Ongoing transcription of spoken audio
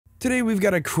Today we've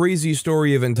got a crazy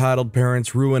story of entitled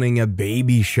parents ruining a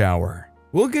baby shower.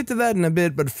 We'll get to that in a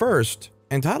bit, but first,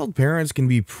 entitled parents can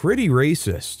be pretty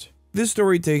racist. This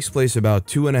story takes place about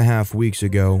 2.5 weeks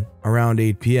ago, around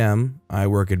 8 p.m. I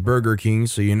work at Burger King,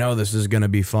 so you know this is gonna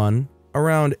be fun.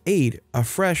 Around 8, a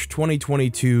fresh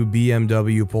 2022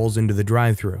 BMW pulls into the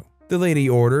drive-thru. The lady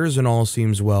orders and all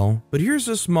seems well, but here's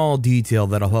a small detail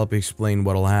that'll help explain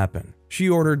what'll happen. She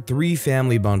ordered 3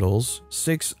 family bundles,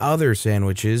 6 other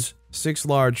sandwiches, 6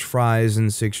 large fries,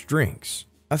 and 6 drinks.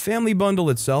 A family bundle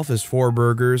itself is 4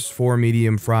 burgers, 4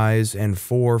 medium fries, and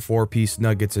 4 4-piece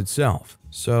nuggets itself.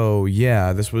 So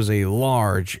yeah, this was a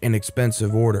large,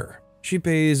 inexpensive order. She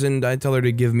pays and I tell her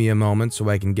to give me a moment so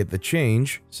I can get the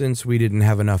change, since we didn't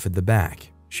have enough at the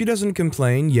back. She doesn't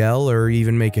complain, yell, or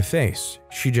even make a face.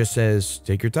 She just says,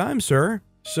 "Take your time, sir."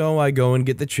 So I go and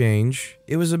get the change.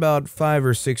 It was about 5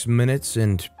 or 6 minutes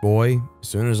and boy, as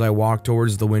soon as I walk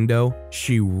towards the window,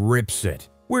 she rips it.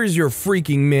 "Where's your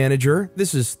freaking manager?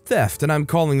 This is theft and I'm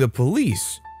calling the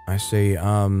police." I say,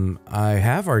 I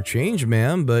have our change,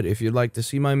 ma'am, but if you'd like to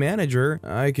see my manager,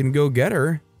 I can go get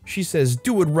her. She says,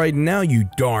 "Do it right now, you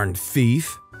darn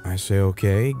thief." I say,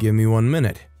 "Okay, give me 1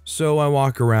 minute." So I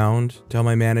walk around, tell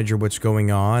my manager what's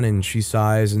going on, and she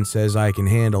sighs and says I can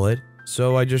handle it.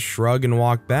 So I just shrug and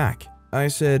walk back. I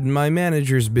said, "My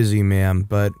manager's busy, ma'am,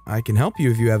 but I can help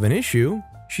you if you have an issue."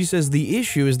 She says, "The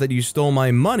issue is that you stole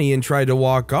my money and tried to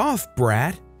walk off,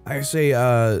 brat." I say,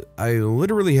 I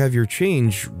literally have your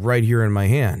change right here in my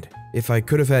hand. If I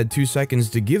could have had 2 seconds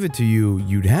to give it to you,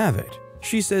 you'd have it."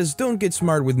 She says, "Don't get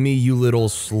smart with me, you little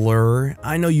slur.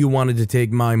 I know you wanted to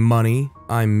take my money."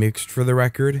 I'm mixed for the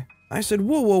record. I said,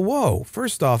 Whoa.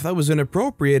 First off, that was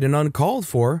inappropriate and uncalled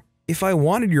for. If I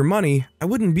wanted your money, I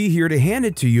wouldn't be here to hand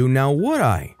it to you, now would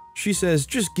I?" She says,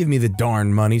 "Just give me the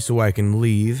darn money so I can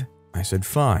leave." I said,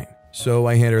 "Fine." So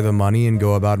I hand her the money and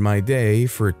go about my day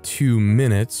for 2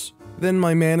 minutes. Then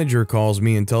my manager calls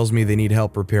me and tells me they need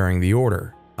help preparing the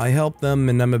order. I help them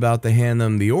and I'm about to hand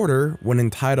them the order when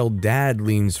entitled dad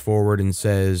leans forward and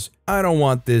says, "I don't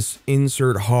want this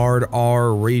insert hard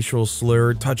R racial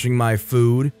slur touching my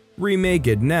food. Remake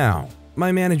it now."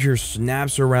 My manager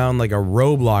snaps around like a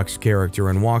Roblox character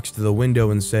and walks to the window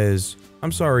and says,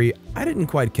 "I'm sorry, I didn't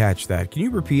quite catch that. Can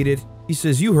you repeat it?" He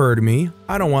says, "You heard me.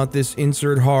 I don't want this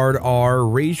insert hard R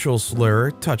racial slur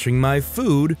touching my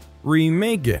food.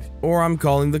 Remake it, or I'm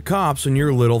calling the cops on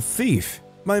your little thief."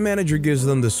 My manager gives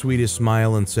them the sweetest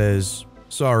smile and says,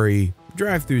 "Sorry,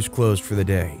 drive-thru's closed for the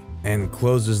day," and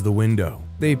closes the window.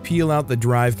 They peel out the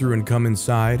drive-thru and come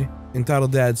inside.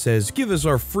 Entitled dad says, "Give us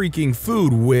our freaking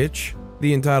food, witch."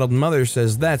 The entitled mother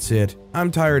says, "That's it. I'm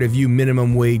tired of you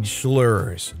minimum wage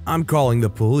slurs. I'm calling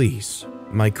the police."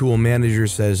 My cool manager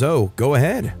says, "Oh, go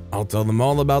ahead. I'll tell them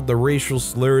all about the racial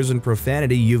slurs and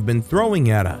profanity you've been throwing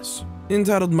at us."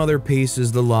 Entitled mother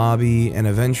paces the lobby and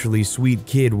eventually sweet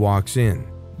kid walks in.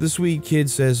 The sweet kid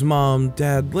says, "Mom,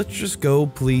 Dad, let's just go,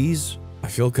 please." I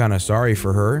feel kinda sorry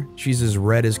for her. She's as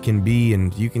red as can be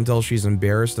and you can tell she's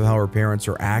embarrassed of how her parents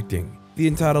are acting. The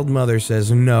entitled mother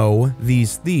says, "No,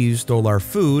 these thieves stole our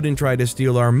food and tried to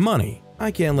steal our money.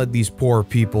 I can't let these poor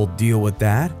people deal with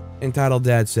that." Entitled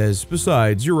dad says,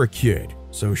 "Besides, you're a kid,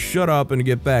 so shut up and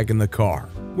get back in the car.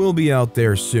 We'll be out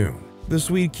there soon." The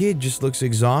sweet kid just looks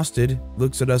exhausted,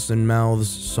 looks at us and mouths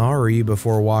sorry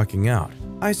before walking out.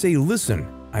 I say, "Listen,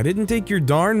 I didn't take your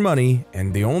darn money,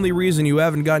 and the only reason you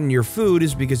haven't gotten your food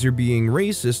is because you're being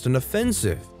racist and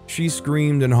offensive." She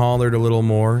screamed and hollered a little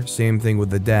more, same thing with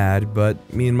the dad, but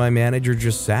me and my manager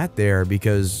just sat there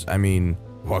because,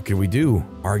 what could we do?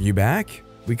 Argue back?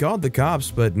 We called the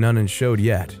cops, but none showed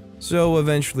yet. So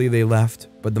eventually they left,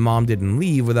 but the mom didn't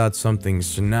leave without something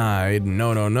snide.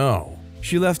 No.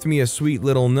 She left me a sweet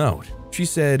little note. She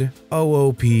said,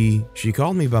 "OOP." She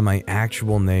called me by my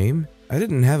actual name. I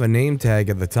didn't have a name tag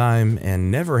at the time and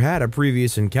never had a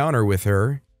previous encounter with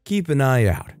her. "Keep an eye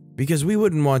out, because we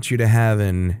wouldn't want you to have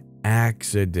an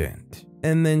accident."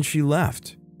 And then she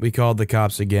left. We called the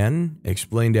cops again,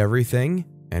 explained everything,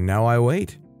 and now I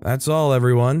wait. That's all,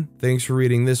 everyone. Thanks for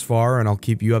reading this far, and I'll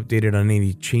keep you updated on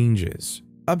any changes.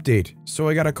 Update. So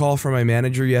I got a call from my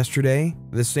manager yesterday.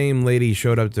 The same lady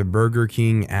showed up to Burger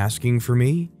King asking for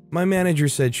me. My manager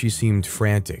said she seemed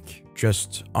frantic,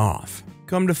 just off.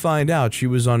 Come to find out, she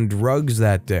was on drugs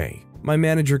that day. My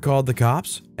manager called the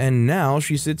cops, and now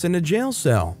she sits in a jail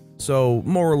cell. So,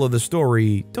 moral of the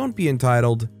story, don't be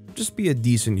entitled, just be a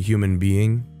decent human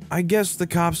being. I guess the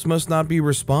cops must not be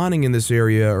responding in this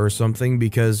area or something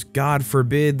because God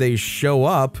forbid they show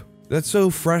up. That's so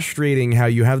frustrating how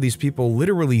you have these people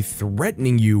literally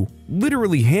threatening you,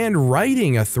 literally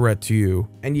handwriting a threat to you,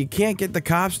 and you can't get the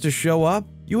cops to show up.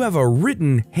 You have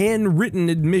a handwritten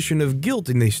admission of guilt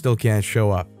and they still can't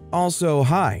show up. Also,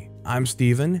 hi, I'm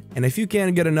Steven, and if you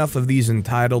can't get enough of these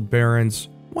entitled parents,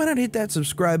 why not hit that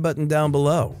subscribe button down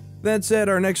below? That said,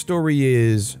 our next story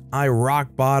is, I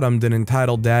rock-bottomed an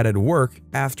entitled dad at work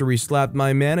after he slapped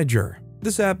my manager.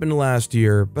 This happened last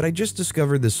year, but I just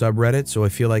discovered the subreddit, so I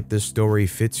feel like this story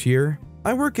fits here.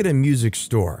 I work at a music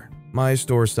store. My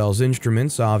store sells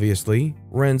instruments, obviously,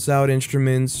 rents out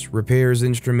instruments, repairs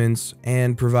instruments,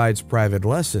 and provides private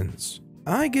lessons.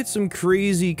 I get some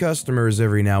crazy customers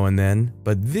every now and then,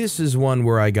 but this is one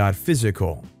where I got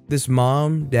physical. This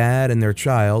mom, dad, and their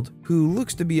child, who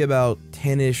looks to be about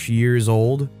 10-ish years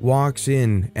old, walks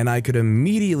in and I could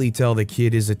immediately tell the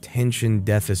kid is attention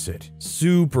deficit.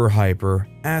 Super hyper,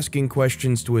 asking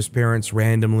questions to his parents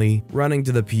randomly, running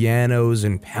to the pianos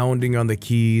and pounding on the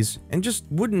keys, and just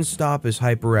wouldn't stop his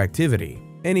hyperactivity.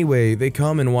 Anyway, they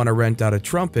come and want to rent out a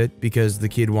trumpet because the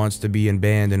kid wants to be in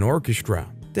band and orchestra.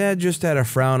 Dad just had a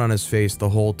frown on his face the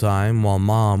whole time while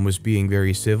mom was being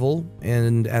very civil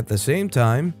and at the same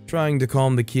time trying to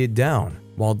calm the kid down,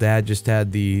 while dad just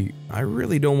had the "I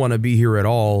really don't want to be here at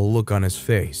all" look on his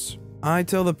face. I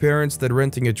tell the parents that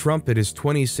renting a trumpet is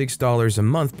 $26 a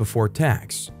month before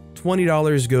tax.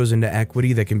 $20 goes into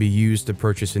equity that can be used to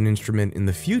purchase an instrument in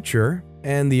the future,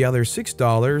 and the other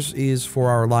 $6 is for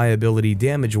our liability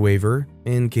damage waiver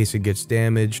in case it gets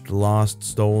damaged, lost,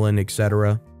 stolen,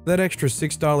 etc. That extra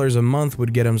 $6 a month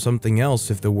would get him something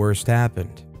else if the worst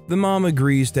happened. The mom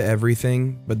agrees to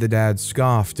everything, but the dad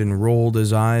scoffed and rolled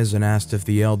his eyes and asked if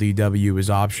the LDW is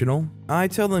optional. I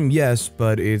tell him yes,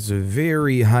 but it's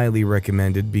very highly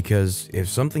recommended because if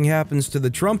something happens to the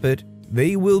trumpet,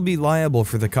 they will be liable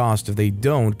for the cost if they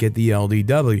don't get the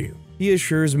LDW. He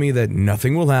assures me that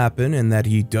nothing will happen and that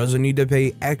he doesn't need to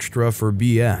pay extra for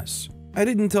BS. I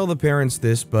didn't tell the parents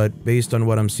this, but based on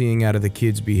what I'm seeing out of the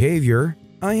kid's behavior,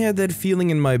 I had that feeling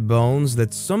in my bones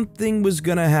that something was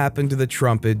gonna happen to the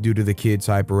trumpet due to the kid's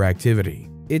hyperactivity.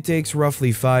 It takes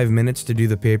roughly 5 minutes to do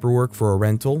the paperwork for a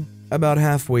rental. About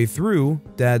halfway through,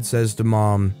 dad says to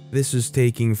mom, "This is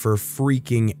taking for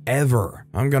freaking ever.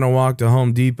 I'm gonna walk to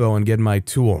Home Depot and get my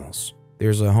tools."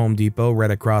 There's a Home Depot right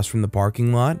across from the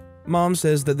parking lot. Mom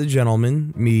says that the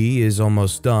gentleman, me, is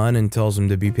almost done and tells him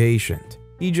to be patient.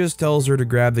 He just tells her to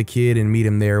grab the kid and meet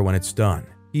him there when it's done.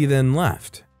 He then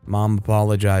left. Mom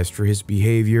apologized for his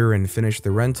behavior and finished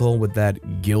the rental with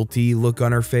that guilty look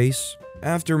on her face.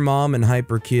 After mom and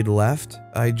hyper kid left,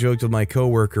 I joked with my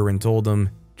coworker and told him,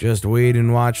 "Just wait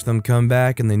and watch them come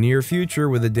back in the near future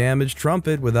with a damaged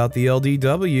trumpet without the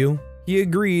LDW." He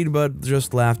agreed but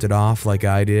just laughed it off like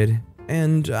I did,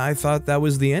 and I thought that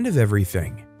was the end of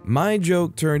everything. My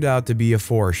joke turned out to be a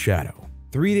foreshadow.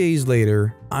 3 days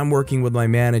later, I'm working with my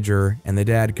manager and the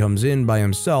dad comes in by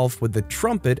himself with the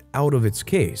trumpet out of its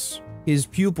case. His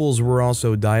pupils were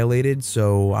also dilated,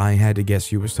 so I had to guess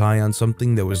he was high on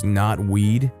something that was not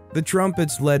weed. The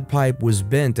trumpet's lead pipe was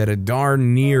bent at a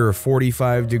darn near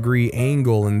 45-degree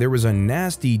angle and there was a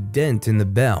nasty dent in the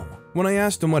bell. When I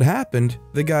asked him what happened,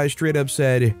 the guy straight up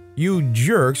said, "You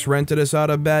jerks rented us out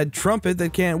a bad trumpet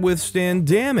that can't withstand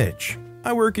damage."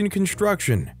 I work in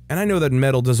construction, and I know that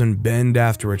metal doesn't bend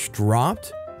after it's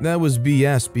dropped. That was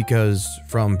BS because,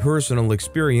 from personal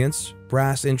experience,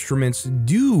 brass instruments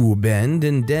do bend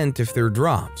and dent if they're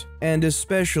dropped. And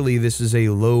especially this is a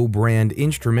low-brand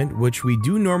instrument which we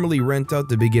do normally rent out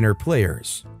to beginner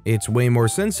players. It's way more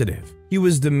sensitive. He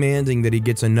was demanding that he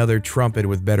gets another trumpet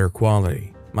with better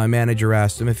quality. My manager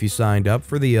asked him if he signed up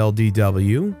for the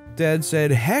LDW. Dad said,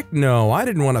 "Heck no, I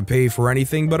didn't want to pay for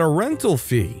anything but a rental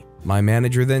fee." My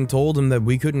manager then told him that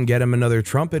we couldn't get him another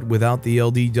trumpet without the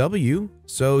LDW,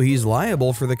 so he's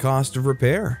liable for the cost of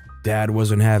repair. Dad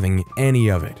wasn't having any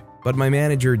of it, but my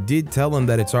manager did tell him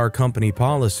that it's our company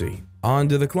policy. On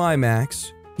to the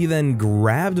climax. He then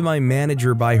grabbed my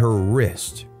manager by her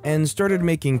wrist and started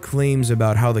making claims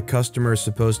about how the customer is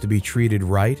supposed to be treated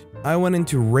right. I went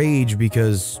into rage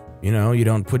because, you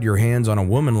don't put your hands on a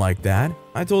woman like that.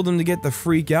 I told him to get the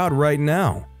freak out right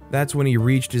now. That's when he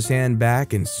reached his hand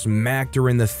back and smacked her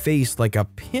in the face like a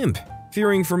pimp.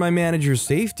 Fearing for my manager's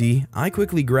safety, I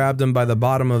quickly grabbed him by the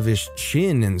bottom of his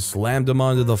chin and slammed him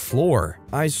onto the floor.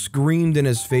 I screamed in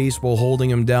his face while holding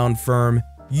him down firm,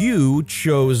 "You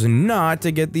chose not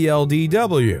to get the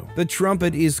LDW. The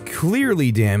trumpet is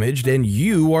clearly damaged and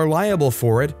you are liable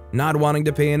for it, not wanting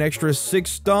to pay an extra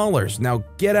 $6. Now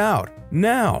get out,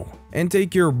 now, and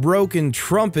take your broken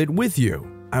trumpet with you."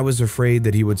 I was afraid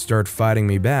that he would start fighting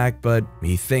me back, but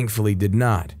he thankfully did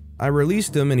not. I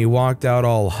released him and he walked out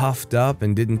all huffed up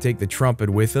and didn't take the trumpet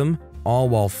with him, all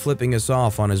while flipping us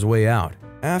off on his way out.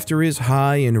 After his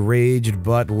high enraged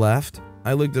butt left,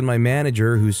 I looked at my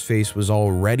manager, whose face was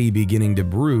already beginning to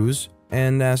bruise,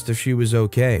 and asked if she was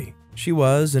okay. She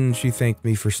was, and she thanked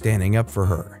me for standing up for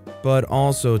her, but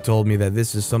also told me that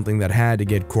this is something that had to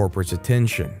get corporate's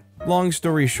attention. Long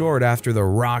story short, after the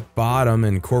rock bottom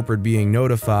and corporate being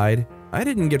notified, I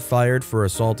didn't get fired for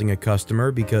assaulting a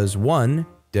customer because 1,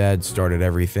 Dad started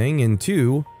everything, and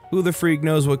 2, who the freak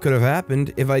knows what could have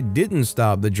happened if I didn't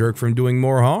stop the jerk from doing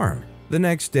more harm. The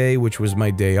next day, which was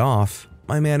my day off,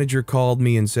 my manager called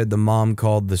me and said the mom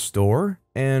called the store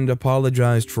and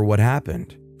apologized for what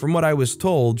happened. From what I was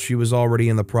told, she was already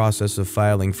in the process of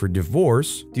filing for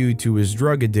divorce due to his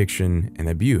drug addiction and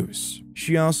abuse.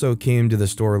 She also came to the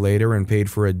store later and paid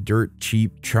for a dirt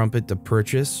cheap trumpet to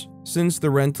purchase. Since the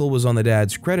rental was on the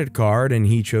dad's credit card and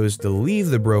he chose to leave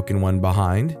the broken one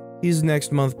behind, his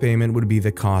next month payment would be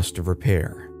the cost of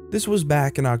repair. This was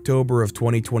back in October of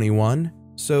 2021,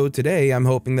 so today I'm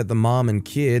hoping that the mom and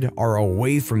kid are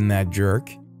away from that jerk,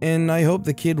 and I hope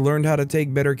the kid learned how to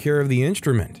take better care of the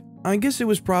instrument. I guess it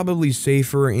was probably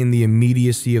safer in the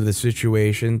immediacy of the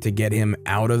situation to get him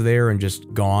out of there and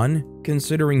just gone,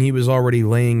 considering he was already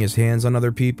laying his hands on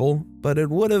other people, but it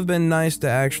would have been nice to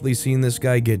actually seen this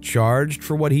guy get charged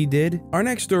for what he did. Our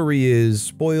next story is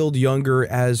spoiled younger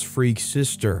as freak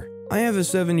sister. I have a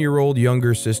 7-year-old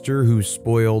younger sister who's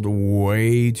spoiled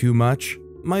way too much.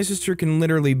 My sister can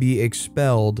literally be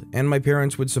expelled, and my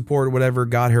parents would support whatever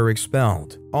got her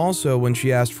expelled. Also, when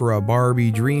she asked for a Barbie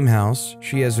dream house,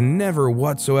 she has never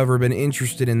whatsoever been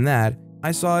interested in that.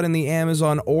 I saw it in the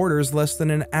Amazon orders less than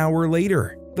an hour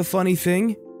later. The funny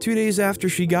thing, 2 days after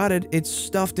she got it, it's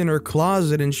stuffed in her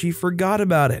closet and she forgot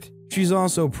about it. She's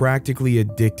also practically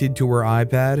addicted to her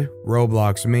iPad,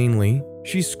 Roblox mainly.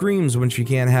 She screams when she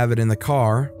can't have it in the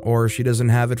car, or she doesn't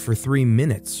have it for 3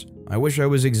 minutes. I wish I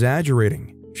was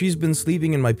exaggerating. She's been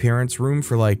sleeping in my parents' room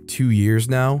for like 2 years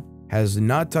now, has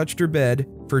not touched her bed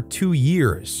for 2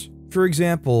 years. For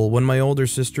example, when my older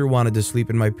sister wanted to sleep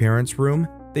in my parents' room,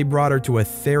 they brought her to a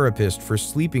therapist for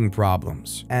sleeping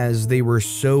problems, as they were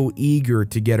so eager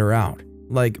to get her out.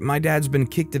 Like, my dad's been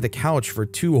kicked to the couch for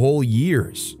 2 whole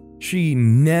years. She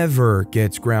never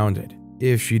gets grounded.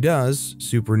 If she does,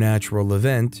 supernatural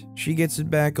event, she gets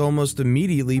it back almost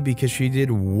immediately because she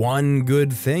did one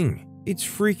good thing. It's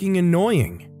freaking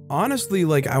annoying. Honestly,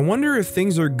 I wonder if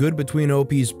things are good between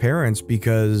OP's parents,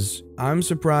 because I'm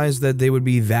surprised that they would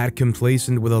be that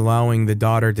complacent with allowing the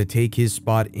daughter to take his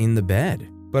spot in the bed.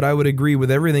 But I would agree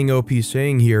with everything OP's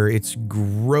saying here. It's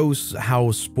gross how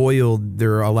spoiled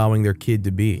they're allowing their kid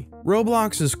to be.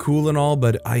 Roblox is cool and all,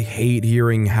 but I hate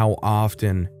hearing how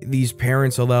often these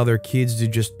parents allow their kids to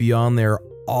just be on there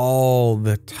all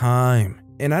the time.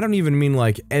 And I don't even mean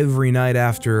every night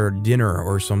after dinner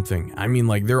or something. I mean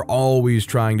they're always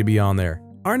trying to be on there.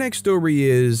 Our next story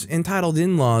is entitled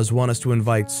In-laws want us to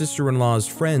invite sister-in-law's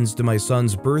friends to my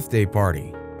son's birthday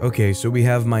party. Okay, so we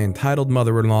have my entitled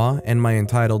mother-in-law and my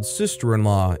entitled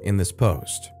sister-in-law in this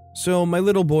post. So my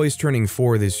little boy's turning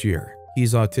 4 this year.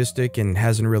 He's autistic and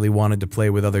hasn't really wanted to play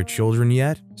with other children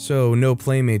yet, so no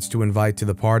playmates to invite to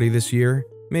the party this year.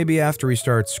 Maybe after he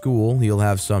starts school, he'll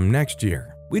have some next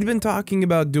year. We'd been talking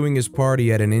about doing his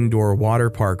party at an indoor water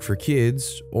park for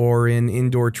kids or an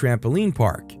indoor trampoline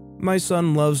park. My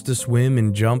son loves to swim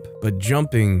and jump, but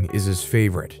jumping is his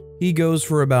favorite. He goes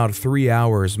for about 3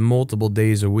 hours multiple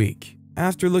days a week.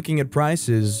 After looking at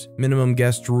prices, minimum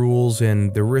guest rules,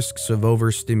 and the risks of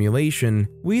overstimulation,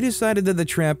 we decided that the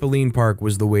trampoline park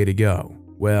was the way to go.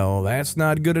 Well, that's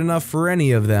not good enough for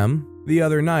any of them. The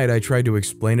other night, I tried to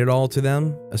explain it all to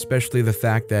them, especially the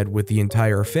fact that with the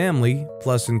entire family,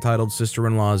 plus entitled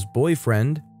sister-in-law's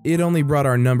boyfriend, it only brought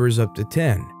our numbers up to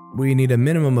 10. We need a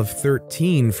minimum of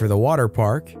 13 for the water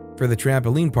park. For the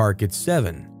trampoline park, it's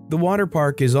 7. The water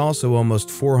park is also almost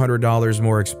 $400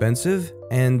 more expensive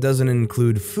and doesn't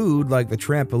include food like the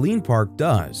trampoline park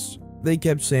does. They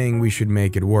kept saying we should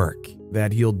make it work,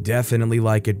 that he'll definitely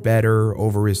like it better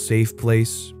over his safe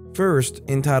place. First,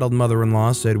 entitled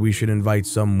mother-in-law said we should invite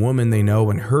some woman they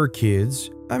know and her kids.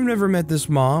 I've never met this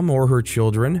mom or her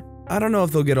children. I don't know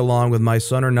if they'll get along with my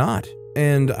son or not.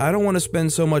 And I don't want to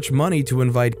spend so much money to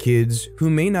invite kids who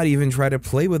may not even try to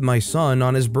play with my son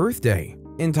on his birthday.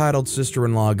 Entitled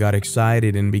sister-in-law got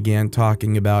excited and began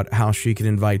talking about how she could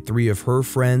invite 3 of her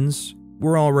friends.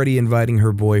 We're already inviting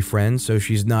her boyfriend, so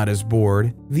she's not as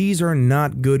bored. These are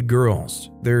not good girls.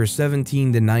 They're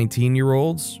 17 to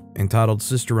 19-year-olds. Entitled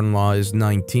sister-in-law is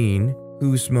 19,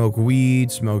 who smoke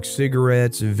weed, smoke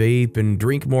cigarettes, vape, and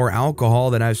drink more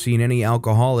alcohol than I've seen any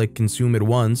alcoholic consume at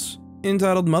once.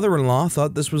 Entitled mother-in-law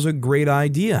thought this was a great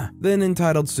idea. Then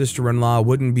entitled sister-in-law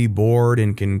wouldn't be bored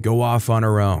and can go off on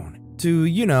her own.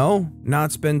 to,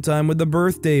 not spend time with the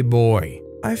birthday boy.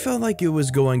 I felt like it was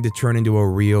going to turn into a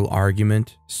real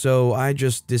argument, so I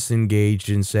just disengaged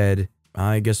and said,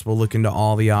 I guess we'll look into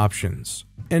all the options.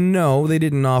 And no, they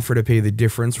didn't offer to pay the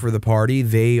difference for the party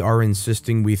they are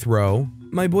insisting we throw.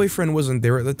 My boyfriend wasn't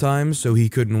there at the time, so he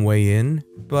couldn't weigh in,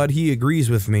 but he agrees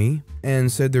with me and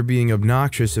said they're being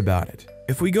obnoxious about it.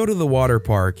 If we go to the water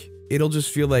park, it'll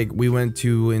just feel like we went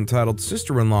to entitled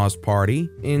sister-in-law's party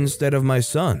instead of my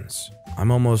son's.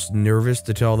 I'm almost nervous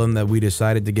to tell them that we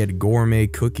decided to get gourmet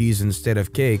cookies instead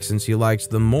of cake since he likes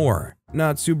them more.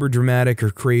 Not super dramatic or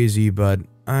crazy, but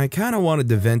I kinda wanted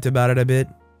to vent about it a bit.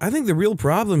 I think the real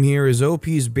problem here is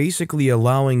OP's basically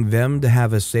allowing them to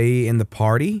have a say in the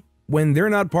party when they're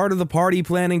not part of the party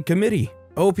planning committee.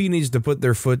 OP needs to put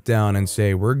their foot down and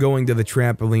say, we're going to the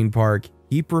trampoline park,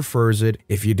 he prefers it,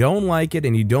 if you don't like it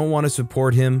and you don't want to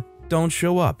support him, don't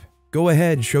show up. Go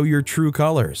ahead, show your true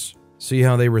colors. See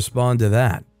how they respond to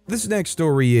that. This next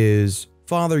story is,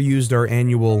 father used our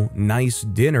annual nice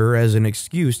dinner as an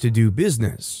excuse to do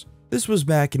business. This was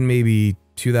back in maybe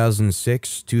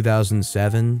 2006,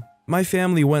 2007. My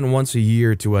family went once a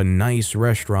year to a nice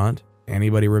restaurant.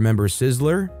 Anybody remember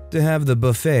Sizzler? To have the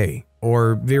buffet,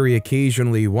 or very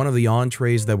occasionally one of the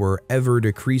entrees that were ever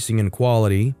decreasing in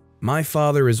quality. My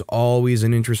father is always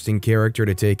an interesting character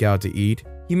to take out to eat.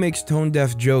 He makes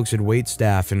tone-deaf jokes at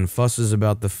waitstaff and fusses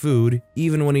about the food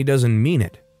even when he doesn't mean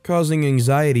it, causing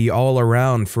anxiety all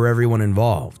around for everyone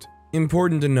involved.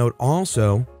 Important to note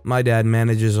also, my dad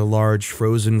manages a large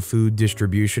frozen food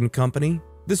distribution company.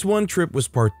 This one trip was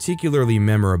particularly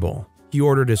memorable. He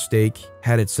ordered a steak,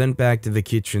 had it sent back to the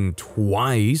kitchen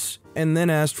twice, and then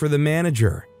asked for the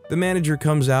manager. The manager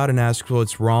comes out and asks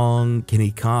what's wrong, can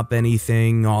he comp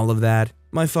anything, all of that.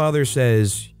 My father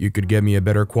says, you could get me a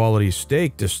better quality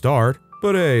steak to start,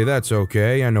 but hey, that's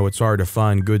okay, I know it's hard to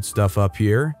find good stuff up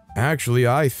here. Actually,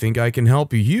 I think I can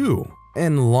help you.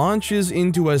 And launches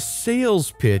into a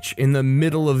sales pitch in the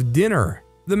middle of dinner.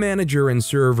 The manager and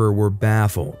server were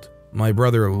baffled. My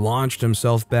brother launched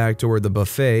himself back toward the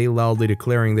buffet, loudly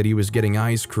declaring that he was getting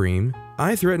ice cream.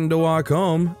 I threatened to walk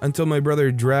home until my brother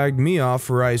dragged me off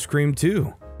for ice cream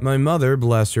too. My mother,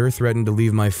 bless her, threatened to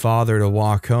leave my father to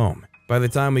walk home. By the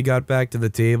time we got back to the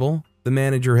table, the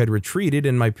manager had retreated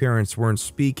and my parents weren't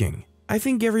speaking. I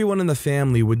think everyone in the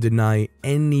family would deny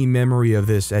any memory of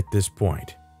this at this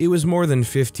point. It was more than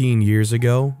 15 years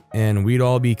ago, and we'd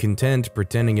all be content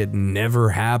pretending it never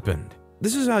happened.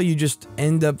 This is how you just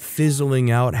end up fizzling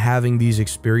out having these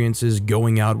experiences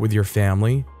going out with your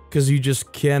family, because you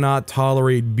just cannot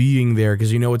tolerate being there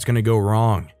because you know it's going to go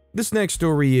wrong. This next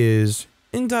story is,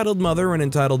 entitled mother and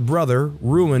entitled brother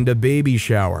ruined a baby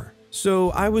shower.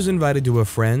 So I was invited to a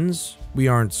friend's. We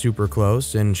aren't super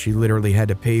close, and she literally had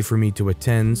to pay for me to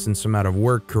attend since I'm out of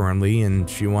work currently and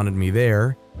she wanted me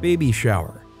there. Baby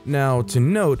shower. Now, to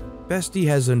note, Bestie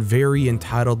has a very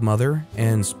entitled mother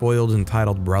and spoiled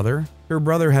entitled brother. Her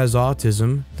brother has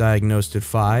autism, diagnosed at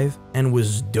 5, and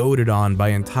was doted on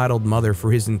by entitled mother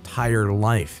for his entire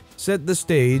life. Set the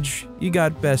stage, you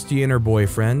got Bestie and her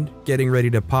boyfriend getting ready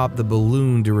to pop the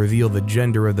balloon to reveal the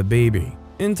gender of the baby.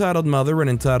 Entitled mother and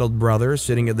entitled brother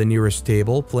sitting at the nearest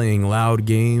table playing loud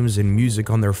games and music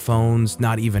on their phones,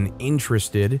 not even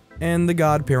interested, and the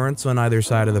godparents on either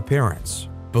side of the parents.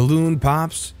 Balloon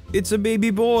pops, it's a baby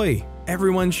boy.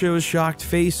 Everyone shows shocked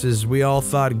faces, we all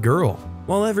thought girl.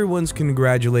 While everyone's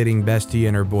congratulating Bestie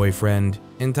and her boyfriend,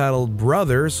 entitled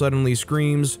brother suddenly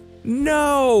screams,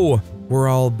 "No!" We're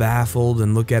all baffled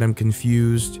and look at him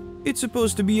confused. "It's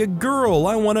supposed to be a girl,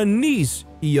 I want a niece!"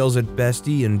 He yells at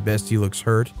Bestie and Bestie looks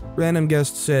hurt. Random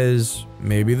guest says,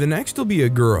 "Maybe the next will be a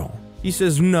girl." He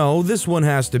says, "No, this one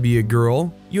has to be a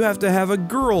girl. You have to have a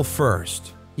girl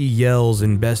first." He yells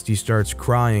and Bestie starts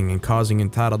crying and causing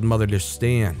entitled mother to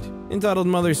stand. Entitled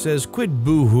mother says, "Quit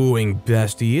boo-hooing,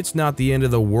 Bestie. It's not the end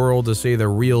of the world to say the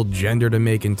real gender to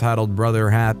make entitled brother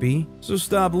happy. So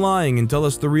stop lying and tell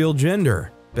us the real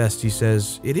gender." Bestie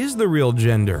says, "It is the real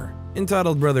gender."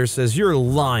 Entitled brother says, "You're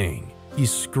lying." He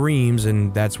screams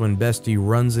and that's when Bestie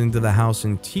runs into the house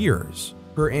in tears.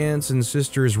 Her aunts and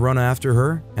sisters run after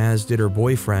her, as did her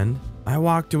boyfriend. I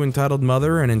walked to entitled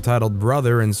mother and entitled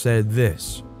brother and said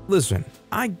this. "Listen,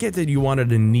 I get that you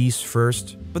wanted a niece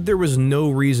first, but there was no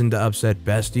reason to upset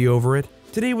Bestie over it.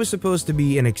 Today was supposed to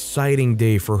be an exciting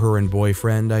day for her and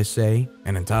boyfriend," I say,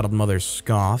 and entitled mother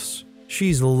scoffs.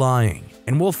 "She's lying,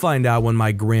 and we'll find out when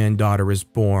my granddaughter is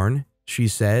born," she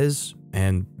says,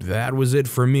 and that was it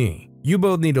for me. "You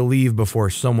both need to leave before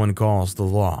someone calls the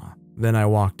law." Then I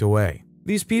walked away.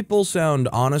 These people sound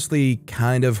honestly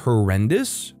kind of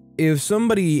horrendous. If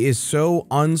somebody is so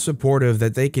unsupportive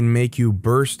that they can make you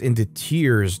burst into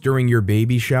tears during your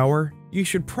baby shower, you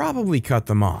should probably cut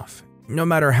them off, no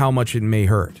matter how much it may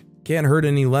hurt. Can't hurt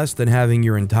any less than having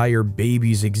your entire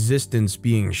baby's existence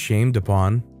being shamed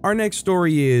upon. Our next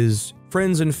story is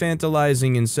Friend's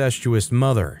Infantilizing Incestuous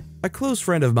Mother. A close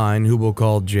friend of mine, who we'll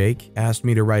call Jake, asked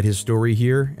me to write his story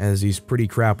here, as he's pretty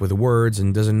crap with words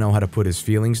and doesn't know how to put his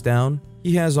feelings down.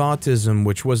 He has autism,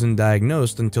 which wasn't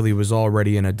diagnosed until he was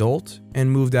already an adult,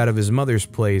 and moved out of his mother's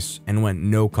place and went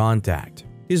no contact.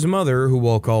 His mother, who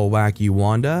we'll call Wacky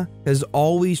Wanda, has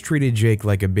always treated Jake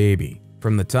like a baby,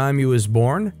 from the time he was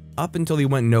born up until he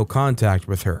went no contact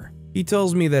with her. He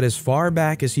tells me that as far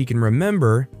back as he can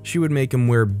remember, she would make him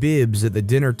wear bibs at the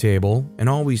dinner table and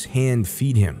always hand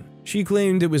feed him. She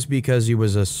claimed it was because he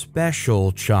was a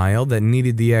special child that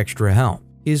needed the extra help.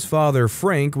 His father,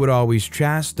 Frank, would always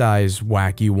chastise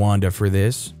Wacky Wanda for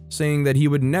this, saying that he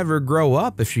would never grow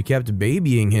up if she kept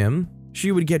babying him.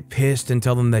 She would get pissed and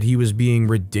tell him that he was being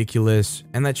ridiculous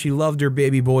and that she loved her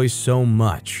baby boy so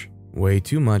much. Way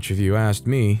too much if you asked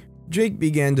me. Jake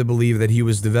began to believe that he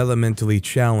was developmentally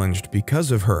challenged because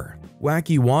of her.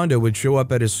 Wacky Wanda would show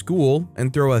up at his school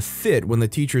and throw a fit when the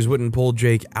teachers wouldn't pull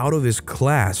Jake out of his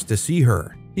class to see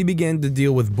her. He began to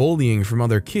deal with bullying from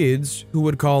other kids who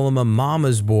would call him a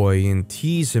mama's boy and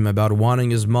tease him about wanting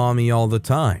his mommy all the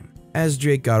time. As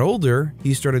Jake got older,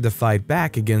 he started to fight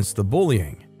back against the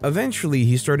bullying. Eventually,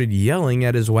 he started yelling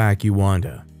at his Wacky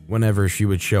Wanda whenever she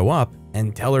would show up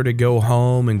and tell her to go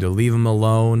home and to leave him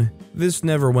alone. This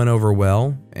never went over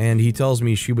well, and he tells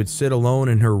me she would sit alone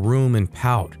in her room and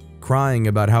pout, crying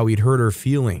about how he'd hurt her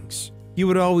feelings. He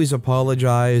would always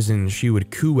apologize, and she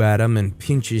would coo at him and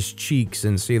pinch his cheeks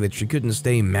and say that she couldn't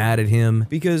stay mad at him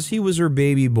because he was her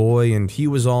baby boy and he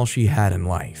was all she had in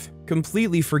life.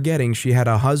 Completely forgetting she had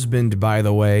a husband, by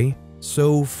the way.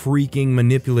 So freaking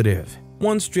manipulative.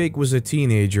 Once Jake was a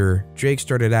teenager, Jake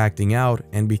started acting out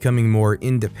and becoming more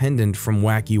independent from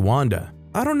Wacky Wanda.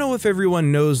 I don't know if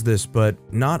everyone knows this, but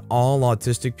not all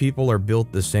autistic people are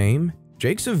built the same.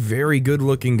 Jake's a very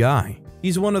good-looking guy.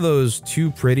 He's one of those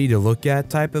too pretty to look at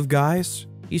type of guys.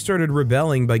 He started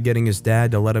rebelling by getting his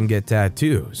dad to let him get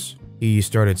tattoos. He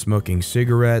started smoking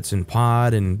cigarettes and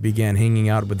pot and began hanging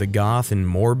out with the goth and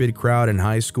morbid crowd in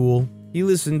high school. He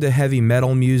listened to heavy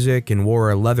metal music and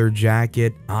wore a leather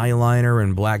jacket, eyeliner,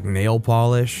 and black nail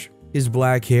polish. His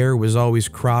black hair was always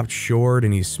cropped short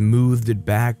and he smoothed it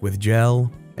back with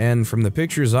gel. And from the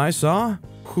pictures I saw,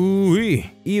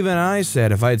 hoo-wee. Even I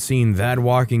said if I'd seen that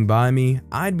walking by me,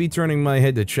 I'd be turning my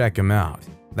head to check him out.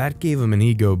 That gave him an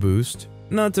ego boost.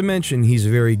 Not to mention he's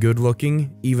very good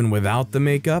looking, even without the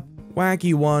makeup.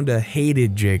 Wacky Wanda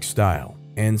hated Jake's style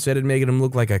and said it made him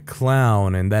look like a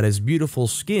clown and that his beautiful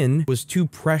skin was too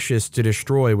precious to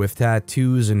destroy with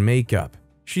tattoos and makeup.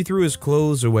 She threw his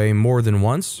clothes away more than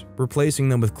once, replacing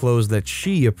them with clothes that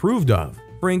she approved of.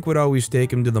 Frank would always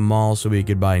take him to the mall so he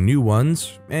could buy new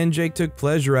ones, and Jake took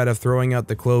pleasure out of throwing out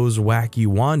the clothes Wacky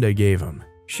Wanda gave him.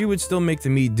 She would still make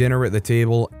them eat dinner at the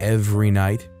table every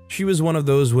night. She was one of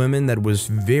those women that was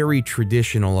very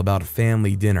traditional about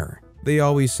family dinner. They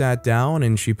always sat down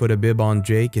and she put a bib on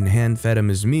Jake and hand-fed him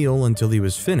his meal until he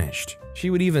was finished. She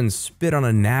would even spit on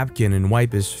a napkin and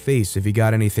wipe his face if he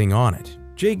got anything on it.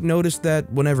 Jake noticed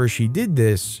that whenever she did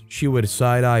this, she would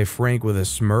side-eye Frank with a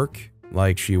smirk,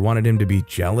 like she wanted him to be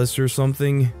jealous or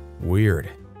something. Weird.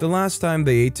 The last time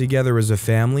they ate together as a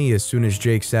family, as soon as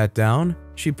Jake sat down,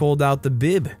 she pulled out the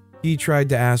bib. He tried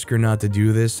to ask her not to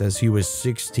do this as he was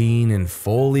 16 and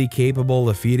fully capable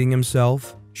of feeding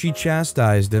himself. She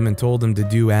chastised him and told him to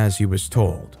do as he was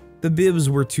told. The bibs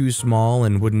were too small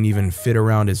and wouldn't even fit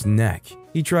around his neck.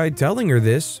 He tried telling her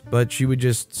this, but she would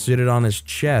just sit it on his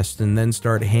chest and then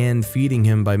start hand feeding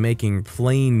him by making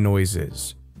plain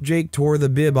noises. Jake tore the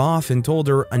bib off and told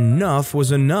her enough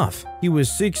was enough. He was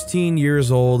 16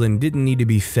 years old and didn't need to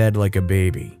be fed like a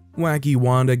baby. Wacky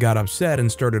Wanda got upset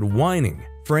and started whining.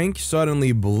 Frank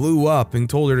suddenly blew up and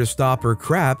told her to stop her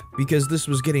crap because this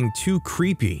was getting too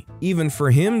creepy, even for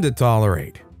him to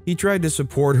tolerate. He tried to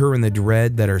support her in the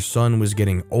dread that her son was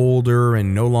getting older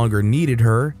and no longer needed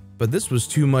her, but this was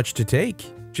too much to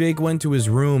take. Jake went to his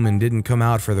room and didn't come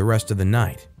out for the rest of the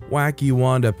night. Wacky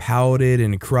Wanda pouted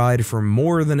and cried for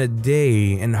more than a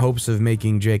day in hopes of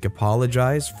making Jake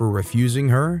apologize for refusing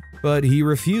her, but he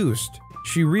refused.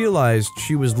 She realized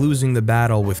she was losing the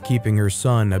battle with keeping her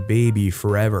son a baby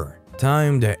forever.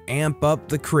 Time to amp up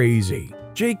the crazy.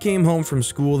 Jake came home from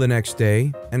school the next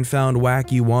day and found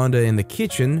Wacky Wanda in the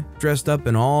kitchen, dressed up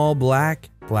in all black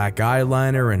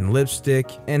eyeliner and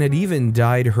lipstick, and had even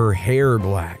dyed her hair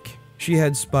black. She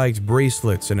had spiked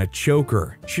bracelets and a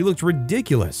choker. She looked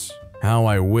ridiculous. How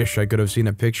I wish I could have seen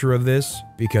a picture of this,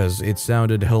 because it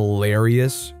sounded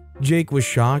hilarious. Jake was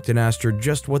shocked and asked her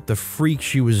just what the freak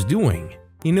she was doing.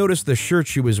 He noticed the shirt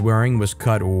she was wearing was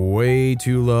cut way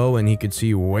too low and he could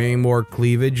see way more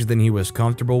cleavage than he was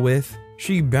comfortable with.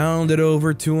 She bounded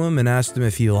over to him and asked him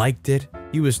if he liked it.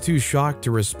 He was too shocked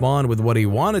to respond with what he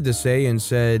wanted to say and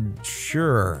said,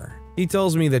 "Sure." He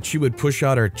tells me that she would push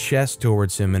out her chest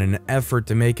towards him in an effort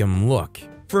to make him look.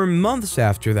 For months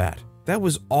after that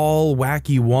was all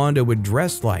Wacky Wanda would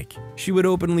dress like. She would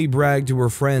openly brag to her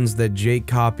friends that Jake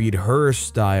copied her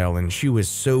style and she was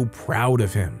so proud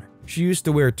of him. She used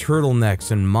to wear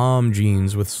turtlenecks and mom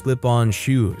jeans with slip-on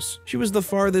shoes. She was the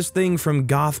farthest thing from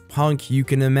goth punk you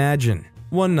can imagine.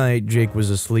 One night, Jake was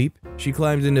asleep. She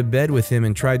climbed into bed with him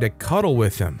and tried to cuddle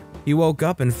with him. He woke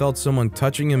up and felt someone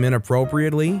touching him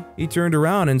inappropriately. He turned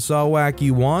around and saw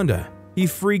Wacky Wanda. He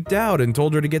freaked out and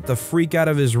told her to get the freak out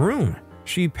of his room.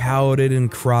 She pouted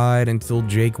and cried until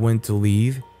Jake went to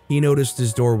leave. He noticed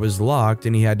his door was locked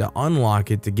and he had to unlock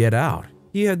it to get out.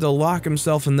 He had to lock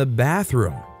himself in the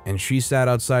bathroom, and she sat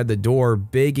outside the door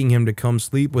begging him to come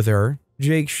sleep with her.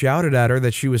 Jake shouted at her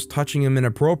that she was touching him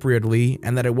inappropriately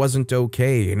and that it wasn't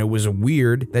okay and it was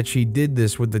weird that she did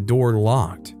this with the door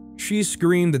locked. She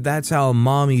screamed that that's how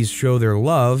mommies show their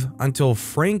love until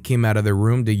Frank came out of the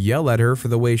room to yell at her for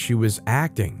the way she was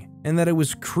acting, and that it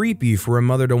was creepy for a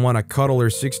mother to want to cuddle her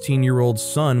 16-year-old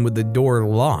son with the door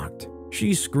locked.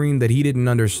 She screamed that he didn't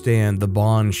understand the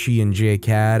bond she and Jake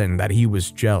had and that he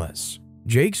was jealous.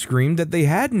 Jake screamed that they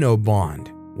had no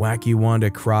bond. Wacky Wanda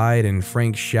cried and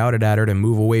Frank shouted at her to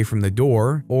move away from the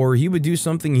door or he would do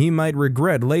something he might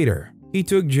regret later. He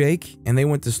took Jake and they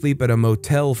went to sleep at a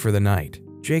motel for the night.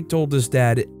 Jake told his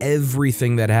dad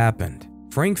everything that happened.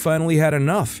 Frank finally had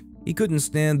enough. He couldn't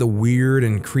stand the weird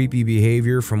and creepy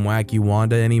behavior from Wacky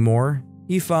Wanda anymore.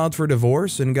 He filed for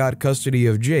divorce and got custody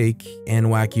of Jake, and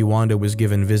Wacky Wanda was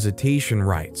given visitation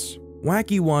rights.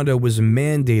 Wacky Wanda was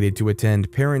mandated to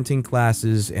attend parenting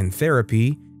classes and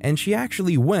therapy, and she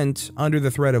actually went under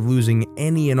the threat of losing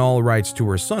any and all rights to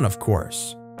her son, of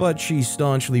course. But she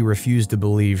staunchly refused to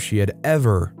believe she had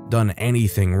ever done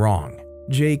anything wrong.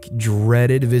 Jake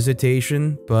dreaded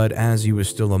visitation, but as he was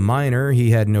still a minor, he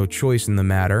had no choice in the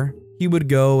matter. He would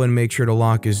go and make sure to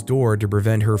lock his door to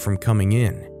prevent her from coming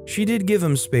in. She did give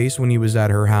him space when he was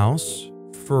at her house,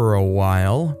 for a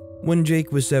while. When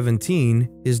Jake was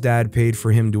 17, his dad paid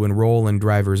for him to enroll in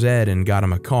driver's ed and got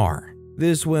him a car.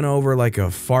 This went over like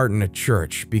a fart in a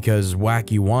church because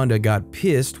Wacky Wanda got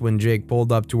pissed when Jake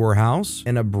pulled up to her house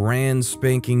in a brand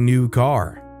spanking new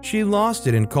car. She lost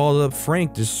it and called up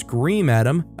Frank to scream at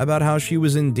him about how she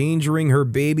was endangering her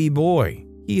baby boy.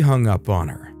 He hung up on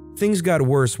her. Things got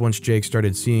worse once Jake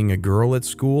started seeing a girl at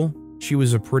school. She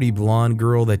was a pretty blonde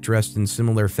girl that dressed in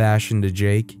similar fashion to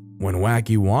Jake. When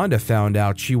Wacky Wanda found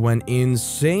out, she went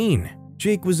insane.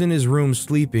 Jake was in his room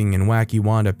sleeping and Wacky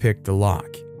Wanda picked the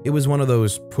lock. It was one of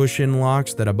those push-in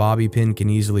locks that a bobby pin can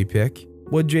easily pick.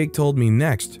 What Jake told me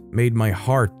next made my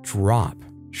heart drop.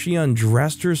 She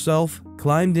undressed herself,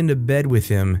 climbed into bed with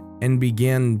him, and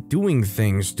began doing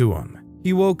things to him.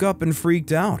 He woke up and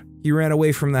freaked out. He ran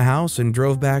away from the house and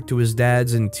drove back to his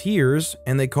dad's in tears,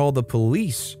 and they called the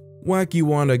police. Wacky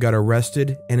Wanda got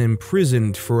arrested and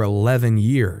imprisoned for 11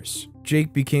 years.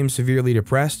 Jake became severely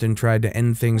depressed and tried to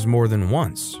end things more than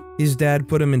once. His dad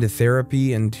put him into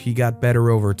therapy and he got better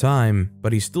over time,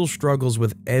 but he still struggles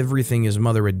with everything his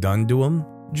mother had done to him.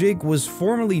 Jake was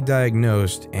formally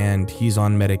diagnosed and he's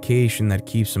on medication that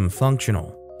keeps him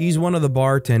functional. He's one of the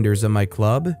bartenders at my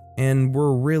club and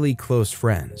we're really close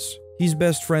friends. He's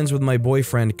best friends with my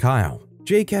boyfriend Kyle.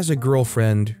 Jake has a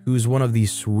girlfriend who's one of the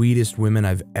sweetest women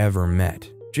I've ever met.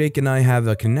 Jake and I have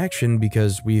a connection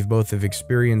because we've both have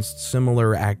experienced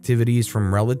similar activities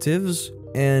from relatives,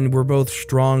 and we're both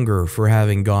stronger for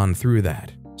having gone through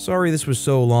that. Sorry this was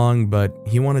so long, but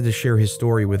he wanted to share his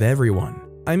story with everyone.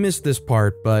 I missed this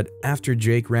part, but after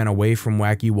Jake ran away from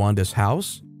Wacky Wanda's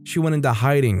house, she went into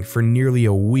hiding for nearly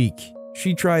a week.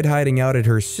 She tried hiding out at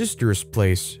her sister's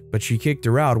place, but she kicked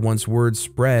her out once word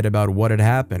spread about what had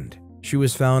happened. She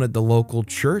was found at the local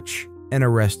church and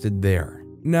arrested there.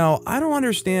 Now, I don't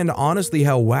understand honestly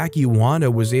how Wacky Wanda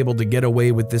was able to get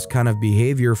away with this kind of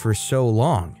behavior for so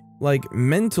long. Like,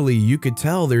 mentally, you could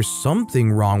tell there's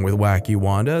something wrong with Wacky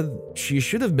Wanda. She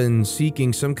should have been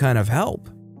seeking some kind of help.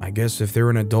 I guess if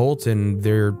they're an adult and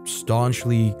they're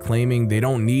staunchly claiming they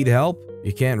don't need help,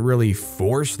 you can't really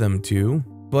force them to.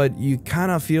 But you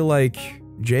kind of feel like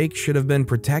Jake should have been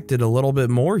protected a little bit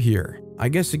more here. I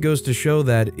guess it goes to show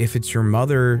that if it's your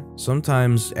mother,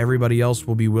 sometimes everybody else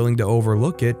will be willing to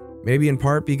overlook it Maybe in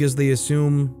part because they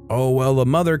assume, oh well, a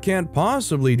mother can't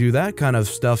possibly do that kind of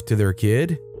stuff to their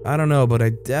kid. I don't know, but I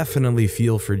definitely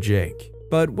feel for Jake.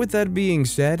 But with that being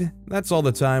said, that's all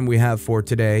the time we have for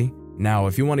today. Now,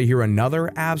 if you want to hear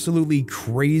another absolutely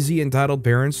crazy entitled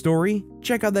parent story,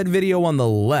 check out that video on the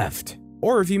left.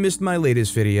 Or if you missed my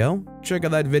latest video, check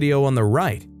out that video on the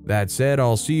right. That said,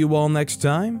 I'll see you all next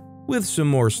time with some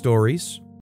more stories.